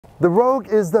The Rogue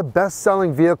is the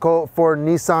best-selling vehicle for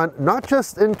Nissan, not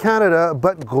just in Canada,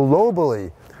 but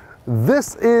globally.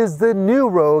 This is the new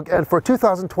Rogue, and for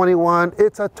 2021,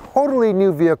 it's a totally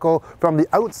new vehicle from the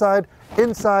outside,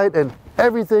 inside, and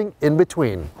everything in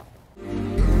between.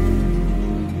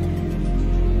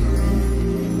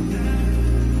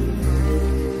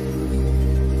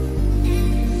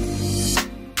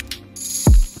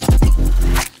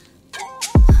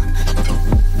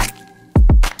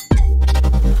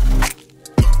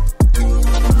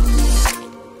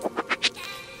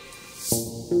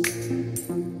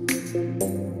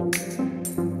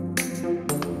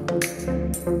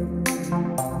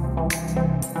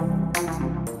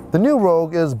 The new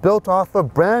Rogue is built off a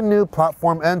brand new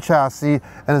platform and chassis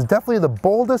and is definitely the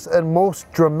boldest and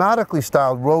most dramatically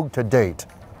styled Rogue to date.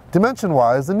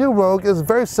 Dimension-wise, the new Rogue is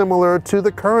very similar to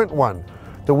the current one.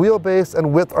 The wheelbase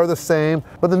and width are the same,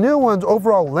 but the new one's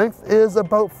overall length is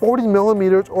about 40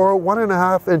 millimeters or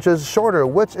 1.5 inches shorter,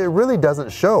 which it really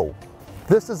doesn't show.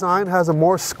 This design has a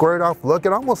more squared off look.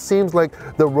 It almost seems like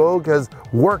the Rogue has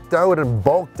worked out and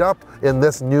bulked up in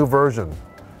this new version.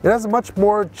 It has a much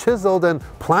more chiseled and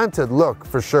planted look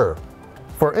for sure.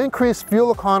 For increased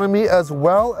fuel economy as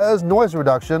well as noise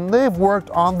reduction, they've worked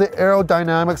on the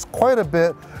aerodynamics quite a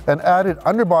bit and added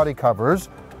underbody covers,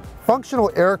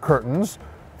 functional air curtains,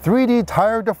 3D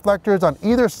tire deflectors on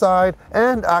either side,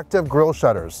 and active grille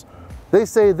shutters. They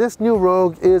say this new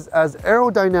Rogue is as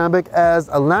aerodynamic as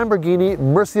a Lamborghini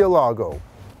Murcielago.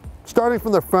 Starting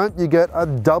from the front, you get a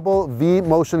double V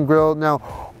motion grille.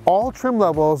 Now, all trim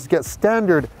levels get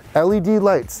standard LED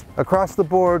lights across the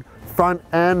board, front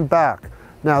and back.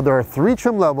 Now there are 3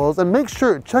 trim levels, and make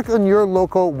sure, check on your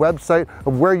local website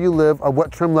of where you live, of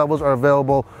what trim levels are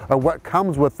available, what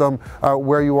comes with them,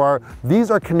 where you are.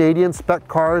 These are Canadian spec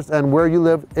cars, and where you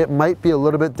live, it might be a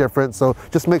little bit different, so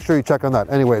just make sure you check on that.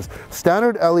 Anyways,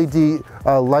 standard LED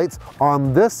lights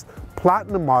on this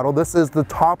Platinum model. This is the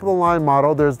top of the line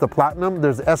model. There's the Platinum,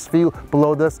 there's the SV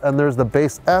below this, and there's the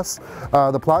base S.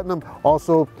 The Platinum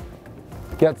also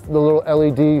gets the little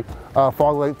LED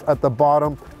fog lights at the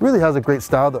bottom. Really has a great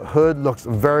style. The hood looks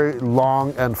very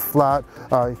long and flat.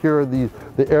 Here are the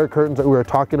air curtains that we were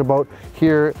talking about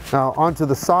here. Now onto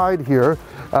the side here,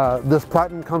 this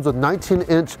Platinum comes with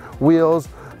 19-inch wheels.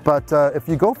 But if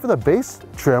you go for the base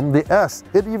trim, the S,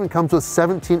 it even comes with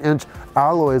 17-inch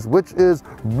alloys, which is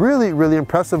really, really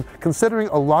impressive considering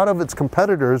a lot of its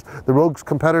competitors, the Rogue's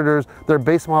competitors, their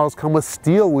base models come with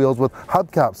steel wheels with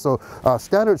hubcaps. So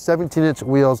standard 17-inch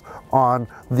wheels on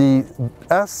the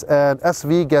S, and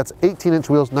SV gets 18-inch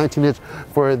wheels, 19-inch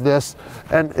for this.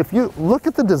 And if you look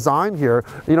at the design here,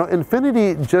 you know,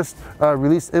 Infiniti just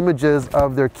released images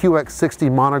of their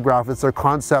QX60 monograph. It's their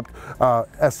concept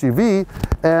SUV.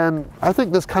 And I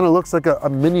think this kind of looks like a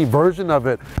mini version of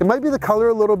it. It might be the color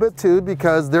a little bit too,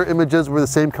 because their images were the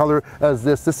same color as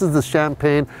this. This is the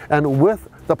champagne, and with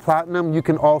the Platinum, you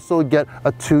can also get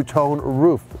a 2-tone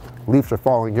roof. Leaves are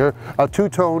falling here. A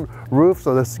 2-tone roof,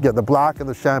 so this, get the black and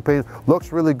the champagne.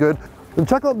 Looks really good. And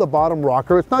check out the bottom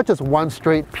rocker. It's not just one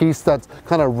straight piece that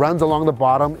kind of runs along the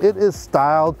bottom. It is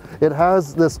styled. It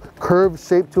has this curved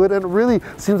shape to it, and it really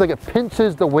seems like it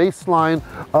pinches the waistline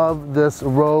of this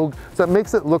Rogue, so it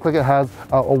makes it look like it has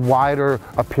a wider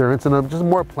appearance and a just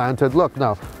more planted look.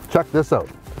 Now, check this out.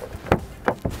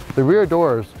 The rear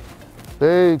doors,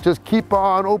 they just keep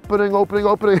on opening, opening,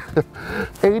 opening.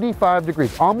 85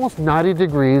 degrees, almost 90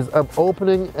 degrees of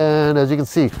opening, and as you can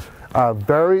see,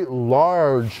 very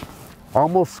large,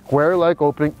 almost square-like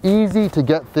opening, easy to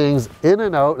get things in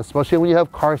and out, especially when you have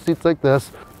car seats like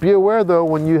this. Be aware though,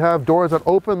 when you have doors that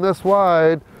open this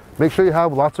wide, make sure you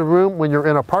have lots of room when you're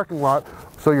in a parking lot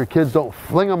so your kids don't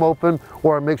fling them open,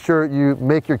 or make sure you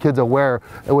make your kids aware,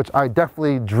 which I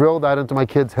definitely drill that into my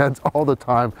kids' heads all the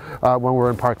time when we're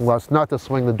in parking lots, not to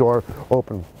swing the door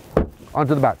open.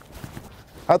 Onto the back.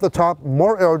 At the top,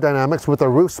 more aerodynamics with a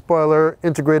roof spoiler,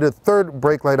 integrated third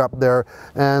brake light up there.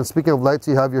 And speaking of lights,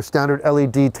 you have your standard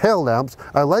LED tail lamps.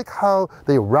 I like how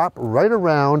they wrap right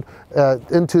around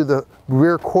into the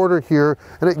rear quarter here,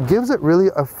 and it gives it really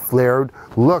a flared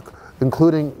look,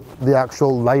 including the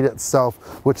actual light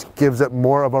itself, which gives it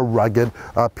more of a rugged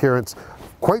appearance.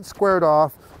 Quite squared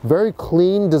off. Very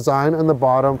clean design on the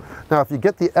bottom. Now, if you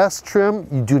get the S trim,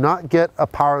 you do not get a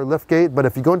power liftgate, but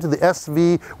if you go into the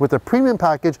SV with a premium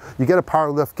package, you get a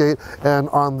power liftgate. And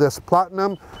on this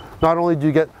Platinum, not only do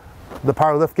you get the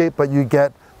power liftgate, but you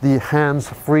get the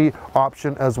hands-free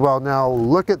option as well. Now,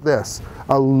 look at this.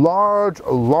 A large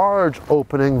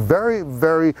opening, very,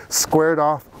 very squared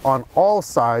off on all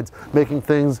sides, making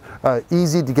things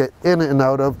easy to get in and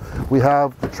out of. We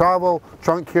have the travel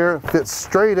trunk here, fits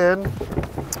straight in.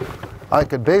 I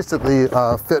could basically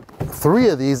fit 3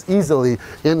 of these easily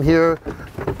in here.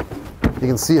 You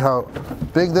can see how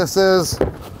big this is.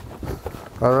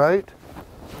 All right,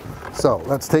 so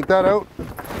let's take that out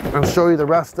and show you the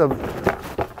rest of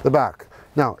the back.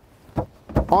 Now,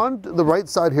 on the right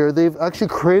side here, they've actually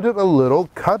created a little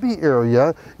cubby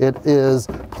area. It is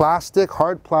plastic,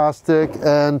 hard plastic,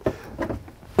 and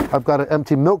I've got an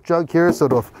empty milk jug here,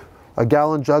 so a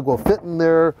gallon jug will fit in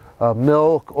there,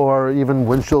 milk or even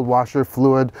windshield washer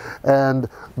fluid. And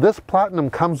this Platinum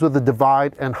comes with a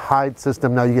divide and hide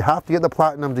system. Now you have to get the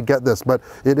Platinum to get this, but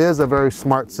it is a very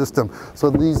smart system. So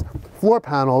these floor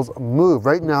panels move.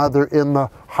 Right now they're in the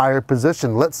higher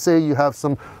position. Let's say you have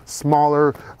some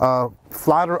smaller,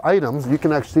 flatter items. You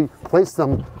can actually place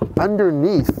them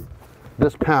underneath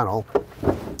this panel.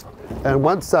 And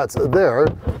once that's there,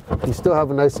 you still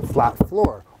have a nice flat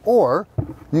floor. Or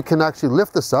you can actually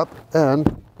lift this up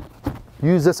and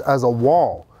use this as a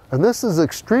wall. And this is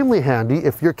extremely handy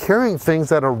if you're carrying things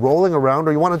that are rolling around,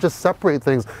 or you want to just separate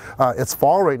things. It's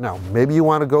fall right now. Maybe you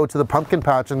want to go to the pumpkin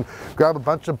patch and grab a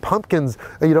bunch of pumpkins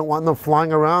and you don't want them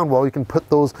flying around. Well, you can put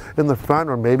those in the front,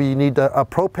 or maybe you need a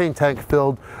propane tank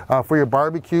filled for your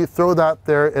barbecue. Throw that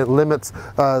there. It limits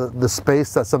the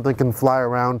space that something can fly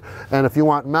around. And if you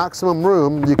want maximum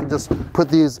room, you can just put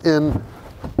these in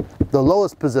the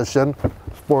lowest position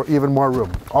for even more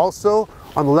room. Also,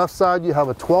 on the left side, you have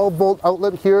a 12-volt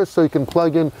outlet here, so you can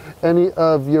plug in any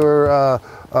of your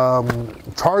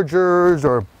chargers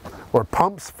or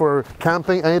pumps for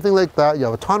camping, anything like that. You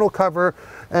have a tonneau cover,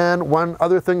 and one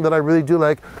other thing that I really do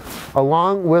like,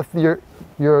 along with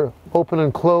your open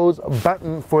and close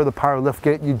button for the power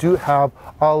liftgate, you do have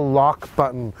a lock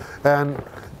button. And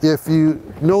if you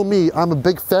know me, I'm a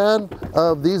big fan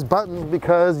of these buttons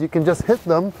because you can just hit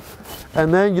them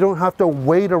and then you don't have to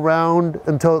wait around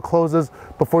until it closes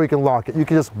before you can lock it. You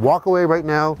can just walk away right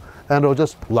now and it'll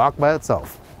just lock by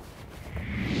itself.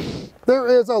 There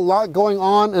is a lot going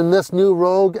on in this new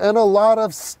Rogue and a lot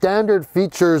of standard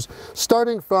features,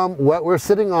 starting from what we're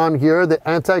sitting on here, the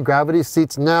anti-gravity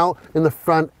seats now in the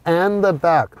front and the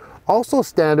back. Also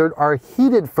standard are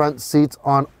heated front seats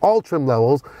on all trim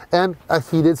levels and a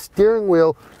heated steering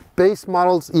wheel. Base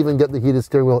models even get the heated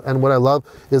steering wheel, and what I love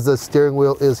is the steering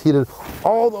wheel is heated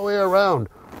all the way around.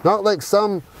 Not like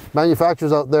some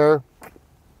manufacturers out there,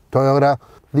 Toyota.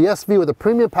 The SV with a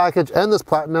premium package and this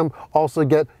Platinum also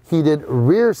get heated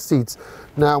rear seats.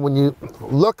 Now when you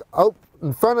look out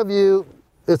in front of you,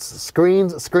 it's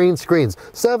screens, screens, screens.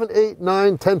 7, 8,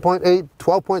 9, 10.8,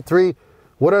 12.3.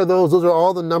 What are those? Those are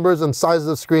all the numbers and sizes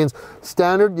of screens.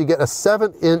 Standard, you get a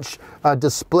 7-inch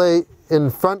display in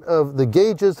front of the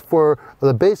gauges for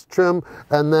the base trim,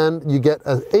 and then you get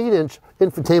an 8-inch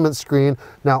infotainment screen.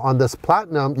 Now on this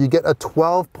Platinum, you get a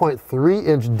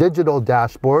 12.3-inch digital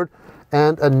dashboard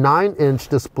and a 9-inch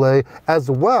display. As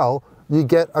well, you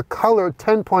get a color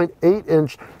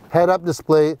 10.8-inch head-up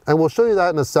display, and we'll show you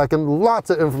that in a second. Lots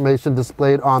of information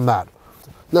displayed on that.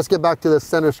 Let's get back to the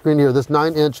center screen here. This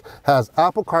 9-inch has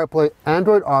Apple CarPlay,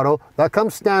 Android Auto. That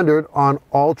comes standard on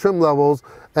all trim levels.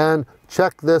 And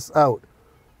check this out.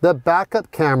 The backup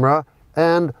camera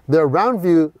and the round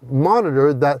view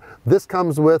monitor that this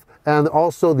comes with, and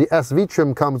also the SV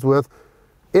trim comes with,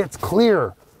 it's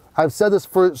clear. I've said this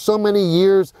for so many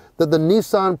years that the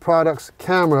Nissan products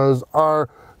cameras are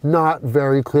not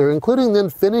very clear, including the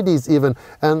Infinities even,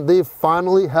 and they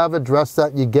finally have addressed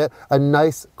that. You get a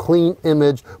nice clean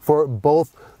image for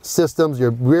both systems,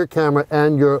 your rear camera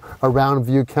and your around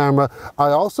view camera. I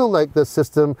also like this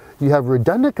system. You have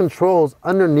redundant controls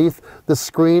underneath the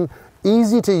screen,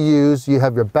 easy to use. You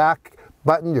have your back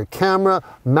button, your camera,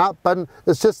 map button.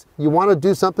 It's just, you want to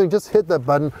do something, just hit that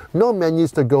button. No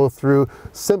menus to go through.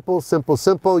 Simple, simple,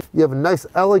 simple. You have a nice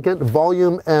elegant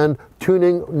volume and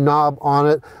tuning knob on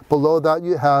it. Below that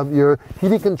you have your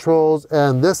heating controls,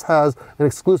 and this has an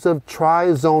exclusive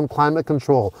tri-zone climate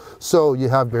control. So you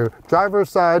have your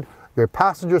driver's side, your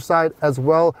passenger side, as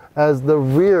well as the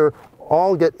rear,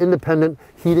 all get independent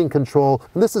heating control.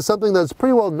 And this is something that's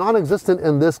pretty well non-existent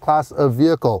in this class of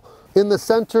vehicle. In the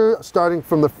center, starting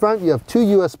from the front, you have 2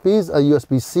 USBs, a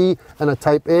USB-C and a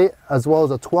Type A, as well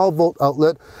as a 12-volt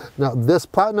outlet. Now, this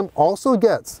Platinum also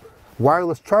gets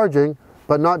wireless charging,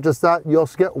 but not just that, you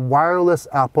also get wireless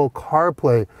Apple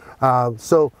CarPlay.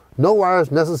 So no wires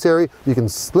necessary. You can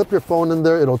slip your phone in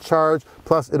there, it'll charge,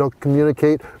 plus it'll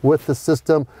communicate with the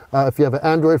system. If you have an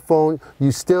Android phone,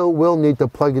 you still will need to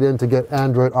plug it in to get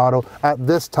Android Auto at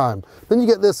this time. Then you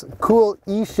get this cool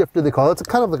E-shifter, they call it. It's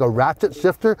kind of like a ratchet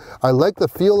shifter. I like the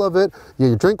feel of it. You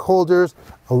have your drink holders,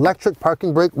 electric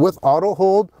parking brake with auto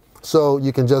hold. So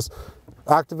you can just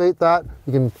activate that.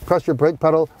 You can press your brake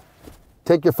pedal,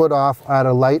 take your foot off at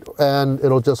a light and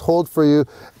it'll just hold for you.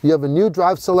 You have a new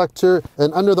drive selector,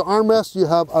 and under the armrest you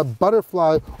have a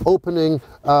butterfly opening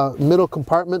middle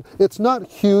compartment. It's not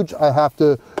huge, I have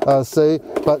to say,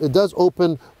 but it does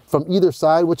open from either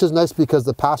side, which is nice because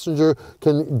the passenger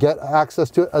can get access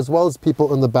to it as well as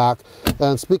people in the back.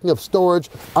 And speaking of storage,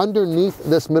 underneath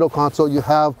this middle console you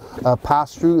have a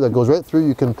pass-through that goes right through.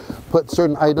 You can put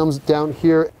certain items down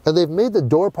here, and they've made the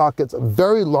door pockets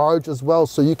very large as well,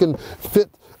 so you can fit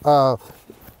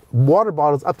water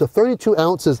bottles up to 32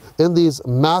 ounces in these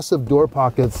massive door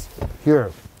pockets here.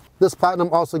 This Platinum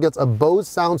also gets a Bose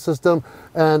sound system,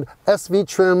 and SV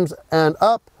trims and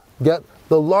up get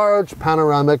the large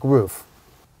panoramic roof.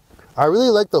 I really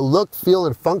like the look, feel,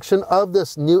 and function of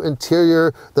this new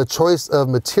interior, the choice of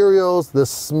materials, this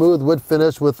smooth wood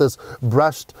finish with this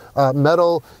brushed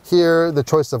metal here, the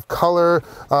choice of color.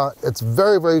 It's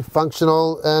very, very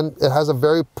functional, and it has a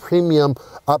very premium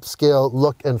upscale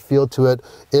look and feel to it.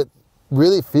 It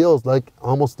really feels like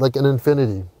almost like an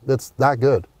Infiniti. It's that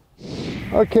good.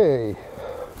 Okay,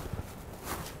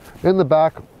 in the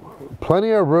back,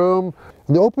 plenty of room.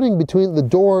 The opening between the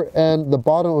door and the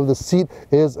bottom of the seat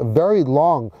is very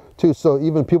long too, so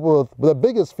even people with the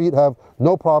biggest feet have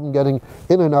no problem getting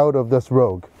in and out of this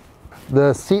Rogue.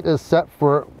 The seat is set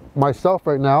for myself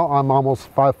right now. I'm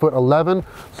almost 5'11",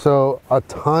 so a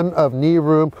ton of knee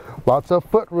room, lots of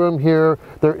foot room here.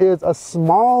 There is a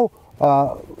small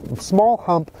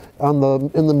hump in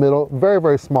the middle, very,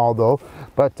 very small though,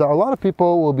 but a lot of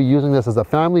people will be using this as a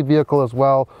family vehicle as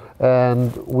well.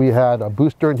 And we had a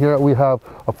booster in here. We have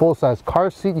a full-size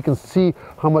car seat. You can see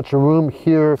how much room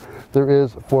here there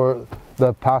is for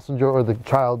the passenger or the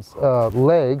child's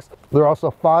legs. There are also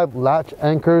 5 latch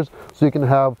anchors, so you can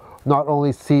have not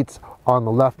only seats on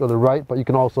the left or the right, but you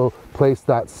can also place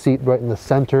that seat right in the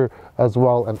center as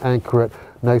well and anchor it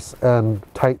nice and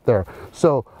tight there.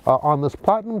 So on this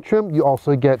Platinum trim, you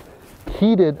also get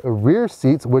heated rear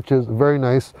seats, which is very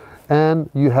nice. And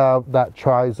you have that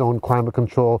tri-zone climate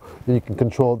control, and you can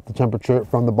control the temperature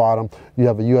from the bottom. You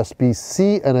have a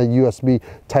USB-C and a USB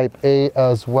Type A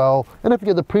as well. And if you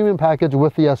get the premium package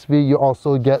with the SV, you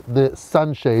also get the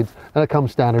sunshades, and it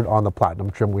comes standard on the Platinum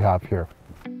trim we have here.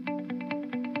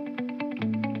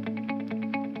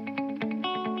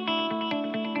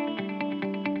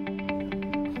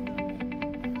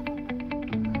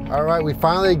 All right, we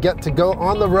finally get to go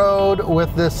on the road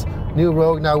with this new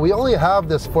Rogue. Now, we only have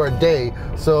this for a day,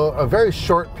 so a very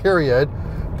short period,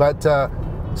 but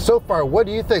so far, what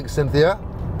do you think, Cynthia?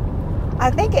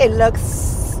 I think it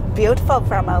looks beautiful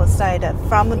from outside.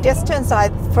 From a distance, I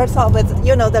first thought with,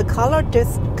 you know, the color,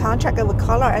 this contrast with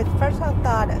color, at first I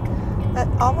thought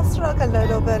it almost looked a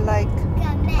little bit like,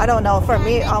 I don't know, for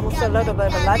me, almost a little bit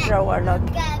of a Land Rover look.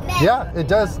 Yeah, it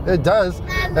does,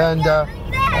 and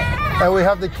we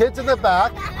have the kids in the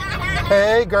back.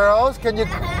 Hey girls, can you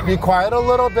be quiet a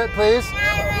little bit, please?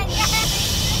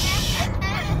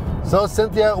 So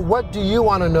Cynthia, what do you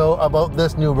want to know about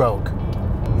this new Rogue?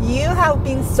 You have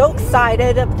been so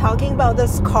excited of talking about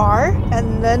this car,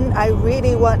 and then I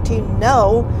really want to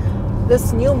know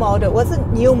this new model. Was the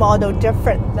new model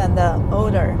different than the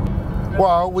older?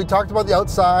 Well, we talked about the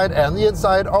outside and the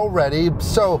inside already.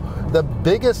 So the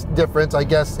biggest difference, I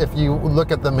guess, if you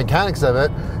look at the mechanics of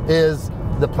it, is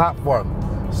the platform.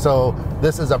 So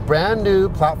this is a brand new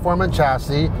platform and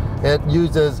chassis. It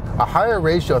uses a higher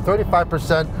ratio,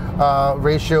 35%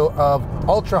 ratio of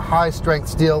ultra high strength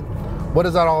steel. What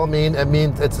does that all mean? It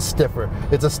means it's stiffer.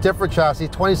 It's a stiffer chassis,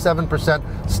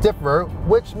 27% stiffer,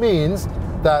 which means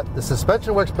that the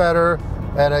suspension works better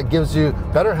and it gives you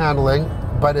better handling,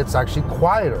 but it's actually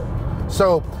quieter.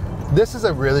 So this is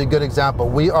a really good example.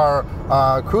 We are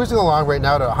cruising along right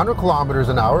now at 100 kilometers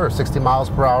an hour, or 60 miles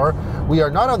per hour. We are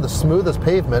not on the smoothest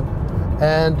pavement,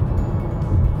 and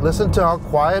listen to how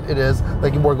quiet it is.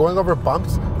 Like, we're going over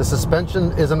bumps. The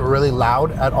suspension isn't really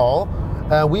loud at all.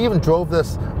 We even drove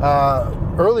this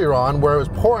earlier on where it was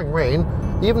pouring rain.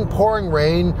 Even pouring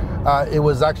rain, it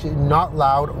was actually not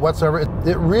loud whatsoever.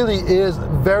 It really is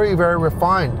very, very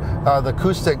refined. The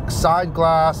acoustic side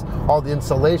glass, all the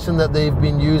insulation that they've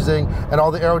been using, and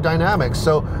all the aerodynamics.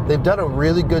 So they've done a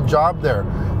really good job there.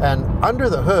 And under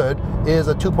the hood is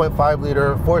a 2.5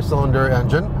 liter 4-cylinder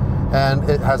engine, and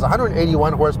it has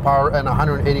 181 horsepower and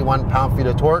 181 pound-feet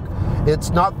of torque. It's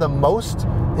not the most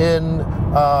in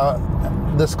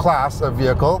this class of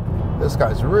vehicle. This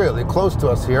guy's really close to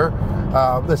us here.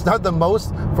 It's not the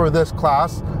most for this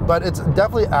class, but it's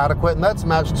definitely adequate, and that's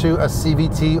matched to a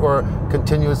CVT or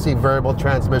continuously variable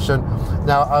transmission.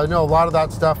 Now, I know a lot of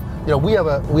that stuff, you know, we have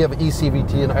an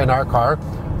eCVT in our car.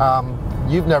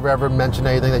 you've never ever mentioned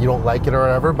anything that you don't like it or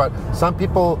whatever, but some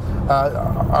people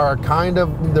are kind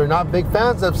of, they're not big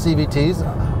fans of CVTs.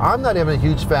 I'm not even a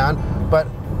huge fan, but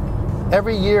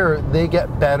every year they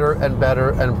get better and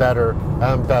better and better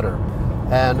and better.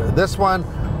 And this one,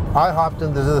 I hopped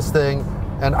into this thing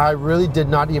and I really did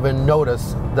not even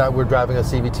notice that we're driving a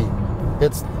CVT.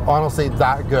 It's honestly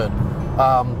that good.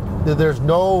 There's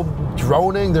no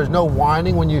droning, there's no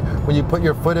whining when you put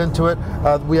your foot into it.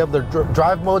 We have the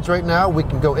drive modes right now. We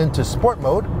can go into sport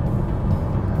mode.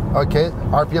 Okay,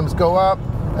 RPMs go up,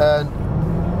 and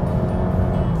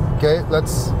okay,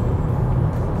 let's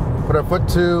put our foot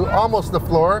to almost the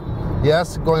floor.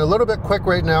 Yes, going a little bit quick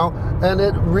right now, and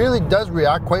it really does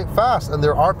react quite fast. And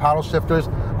there are paddle shifters.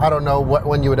 I don't know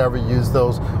when you would ever use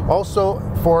those. Also,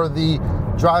 for the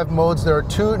drive modes, there are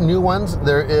two new ones.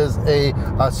 There is a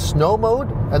snow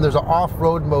mode and there's an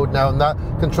off-road mode now, and that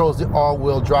controls the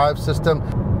all-wheel drive system.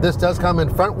 This does come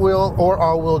in front wheel or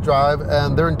all-wheel drive,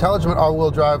 and their intelligent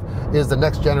all-wheel drive is the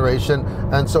next generation.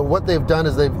 And so what they've done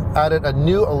is they've added a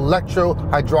new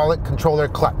electro-hydraulic controller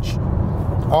clutch.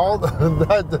 All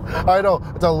that, I know,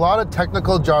 it's a lot of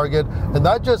technical jargon, and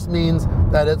that just means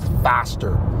that it's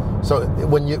faster. So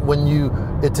when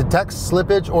it detects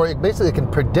slippage, or it basically can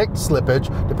predict slippage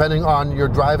depending on your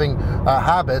driving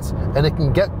habits, and it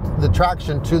can get the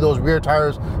traction to those rear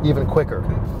tires even quicker.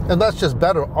 And that's just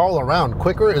better all around.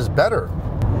 Quicker is better.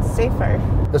 Safer.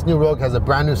 This new Rogue has a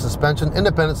brand new suspension,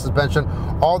 independent suspension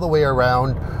all the way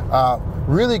around.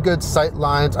 Really good sight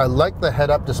lines. I like the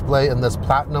head-up display in this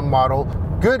Platinum model.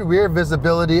 Good rear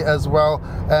visibility as well,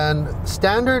 and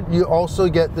standard you also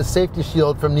get the safety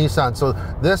shield from Nissan. So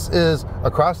this is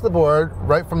across the board,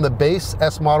 right from the base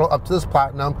S model up to this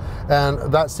Platinum,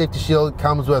 and that safety shield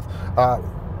comes with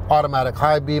automatic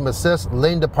high beam assist,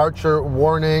 lane departure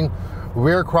warning,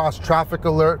 rear cross traffic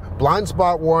alert, blind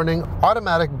spot warning,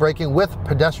 automatic braking with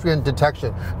pedestrian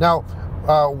detection. Now,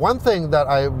 one thing that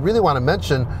I really want to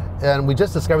mention, and we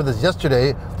just discovered this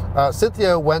yesterday,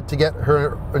 Cynthia went to get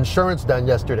her insurance done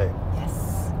yesterday.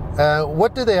 Yes.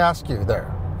 What did they ask you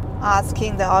there?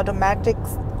 Asking the automatic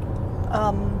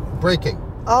braking.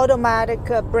 Automatic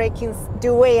braking.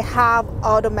 Do we have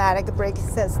automatic braking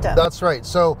system? That's right.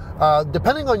 So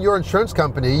depending on your insurance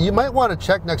company, you might want to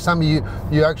check next time you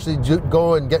actually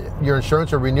go and get your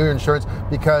insurance or renew your insurance,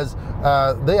 because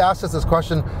they asked us this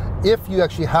question: if you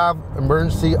actually have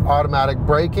emergency automatic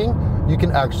braking, you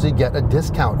can actually get a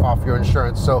discount off your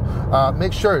insurance. So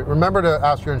remember to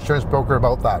ask your insurance broker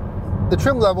about that. The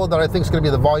trim level that I think is going to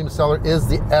be the volume seller is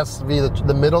the SV,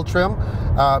 the middle trim,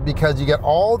 because you get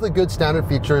all the good standard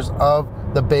features of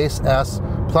the base S,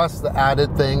 plus the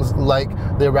added things like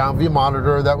the around view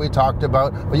monitor that we talked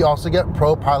about, but you also get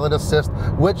Pro Pilot Assist,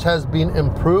 which has been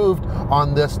improved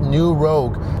on this new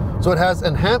Rogue. So it has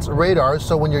enhanced radar,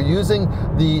 so when you're using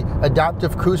the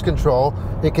adaptive cruise control,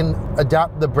 it can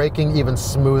adapt the braking even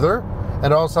smoother. And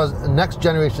it also has next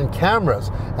generation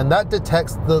cameras, and that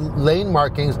detects the lane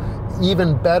markings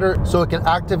even better, so it can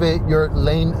activate your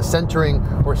lane centering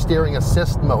or steering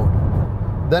assist mode.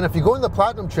 Then if you go in the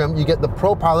Platinum trim, you get the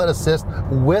Pro Pilot Assist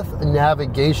with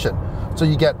navigation. So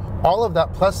you get all of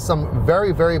that plus some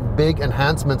very, very big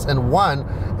enhancements, and one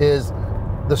is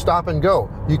the stop and go.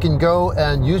 You can go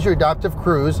and use your adaptive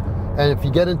cruise, and if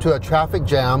you get into a traffic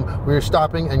jam where you're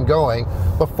stopping and going,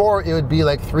 before it would be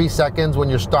like 3 seconds when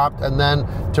you're stopped, and then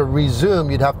to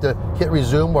resume, you'd have to hit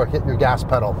resume or hit your gas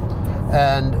pedal.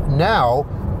 And now,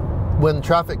 when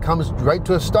traffic comes right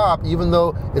to a stop, even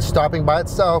though it's stopping by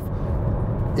itself,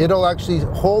 it'll actually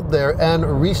hold there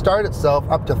and restart itself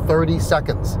up to 30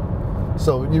 seconds.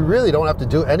 So you really don't have to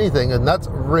do anything, and that's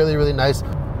really, really nice.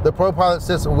 The Pro Pilot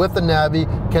Assist with the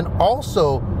Navi can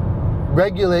also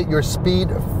regulate your speed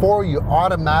for you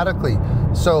automatically.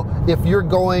 So if you're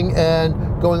going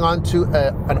onto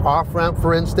an off-ramp,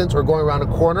 for instance, or going around a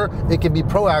corner, it can be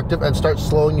proactive and start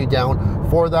slowing you down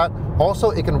for that.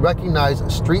 Also, it can recognize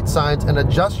street signs and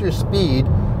adjust your speed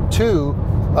to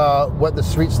what the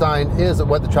street sign is,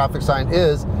 what the traffic sign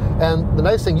is. And the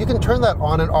nice thing, you can turn that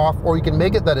on and off, or you can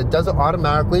make it that it does it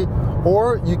automatically,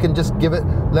 or you can just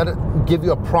let it give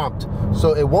you a prompt.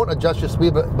 So it won't adjust your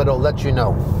speed, but it'll let you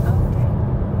know.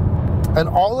 And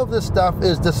all of this stuff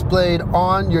is displayed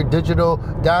on your digital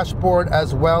dashboard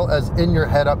as well as in your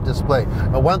head-up display.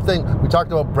 Now, one thing, we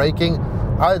talked about braking.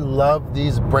 I love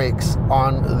these brakes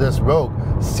on this Rogue.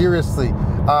 Seriously,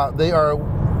 they are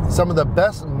some of the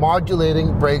best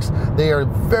modulating brakes. They are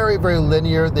very, very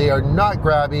linear. They are not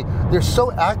grabby. They're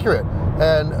so accurate.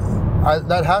 And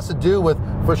that has to do with,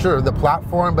 for sure, the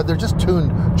platform, but they're just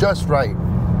tuned just right.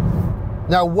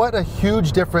 Now, what a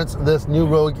huge difference this new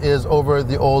Rogue is over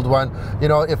the old one. You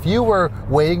know, if you were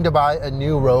waiting to buy a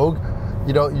new Rogue,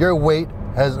 you know, your wait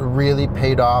has really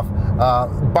paid off.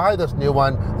 Buy this new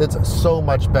one. It's so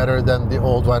much better than the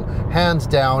old one, hands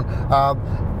down.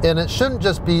 And it shouldn't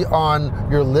just be on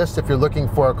your list if you're looking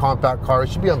for a compact car. It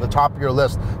should be on the top of your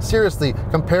list. Seriously,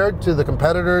 compared to the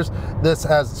competitors, this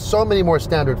has so many more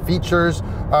standard features.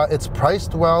 It's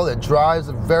priced well, it drives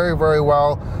very, very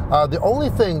well. The only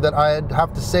thing that I'd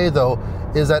have to say though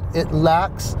is that it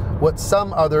lacks what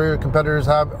some other competitors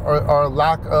have, are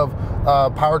lack of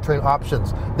powertrain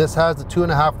options. This has the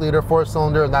 2.5 liter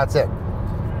 4-cylinder and that's it.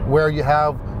 Where you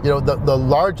have, you know, the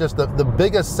largest, the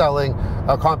biggest selling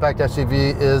compact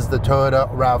SUV is the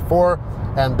Toyota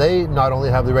RAV4, and they not only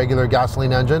have the regular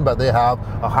gasoline engine, but they have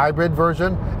a hybrid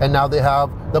version, and now they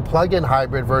have the plug-in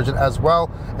hybrid version as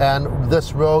well. And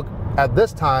this Rogue at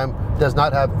this time does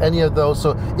not have any of those.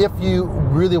 So if you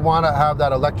really want to have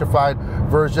that electrified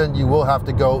version, you will have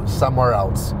to go somewhere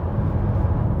else.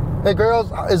 Hey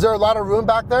girls, is there a lot of room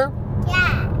back there?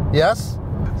 Yeah. Yes?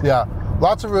 Yeah.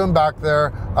 Lots of room back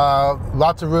there,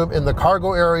 lots of room in the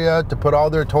cargo area to put all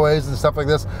their toys and stuff like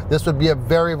this. This would be a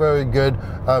very, very good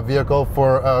vehicle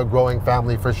for a growing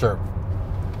family for sure.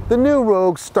 The new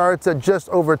Rogue starts at just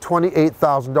over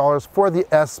 $28,000 for the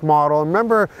S model.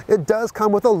 Remember, it does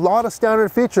come with a lot of standard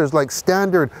features like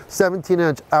standard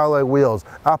 17-inch alloy wheels,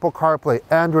 Apple CarPlay,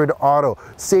 Android Auto,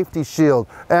 safety shield,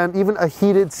 and even a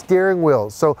heated steering wheel.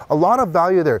 So a lot of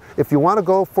value there. If you want to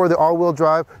go for the all-wheel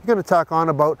drive, you're going to tack on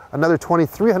about another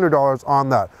 $2,300 on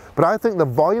that. But I think the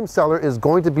volume seller is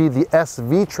going to be the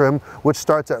SV trim, which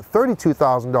starts at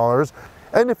 $32,000.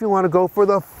 And if you want to go for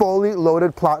the fully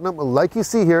loaded Platinum, like you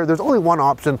see here, there's only one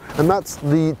option, and that's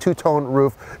the two-tone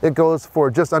roof. It goes for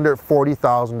just under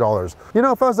 $40,000. You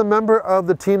know, if I was a member of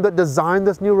the team that designed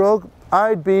this new Rogue,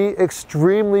 I'd be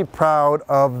extremely proud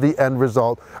of the end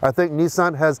result. I think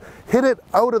Nissan has hit it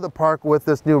out of the park with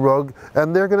this new Rogue,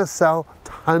 and they're going to sell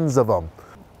tons of them.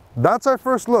 That's our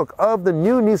first look of the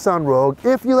new Nissan Rogue.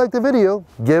 If you liked the video,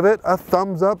 give it a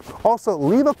thumbs up. Also,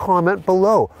 leave a comment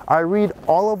below. I read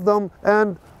all of them,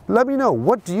 and let me know,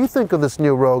 what do you think of this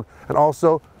new Rogue? And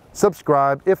also,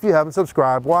 subscribe if you haven't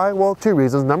subscribed. Why? Well, 2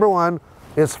 reasons. Number 1,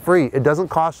 it's free. It doesn't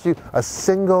cost you a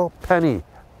single penny.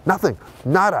 Nothing.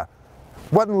 Nada.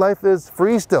 What in life is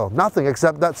free still? Nothing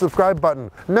except that subscribe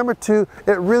button. Number 2,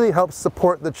 it really helps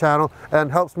support the channel and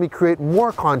helps me create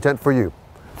more content for you.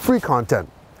 Free content.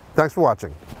 Thanks for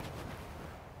watching.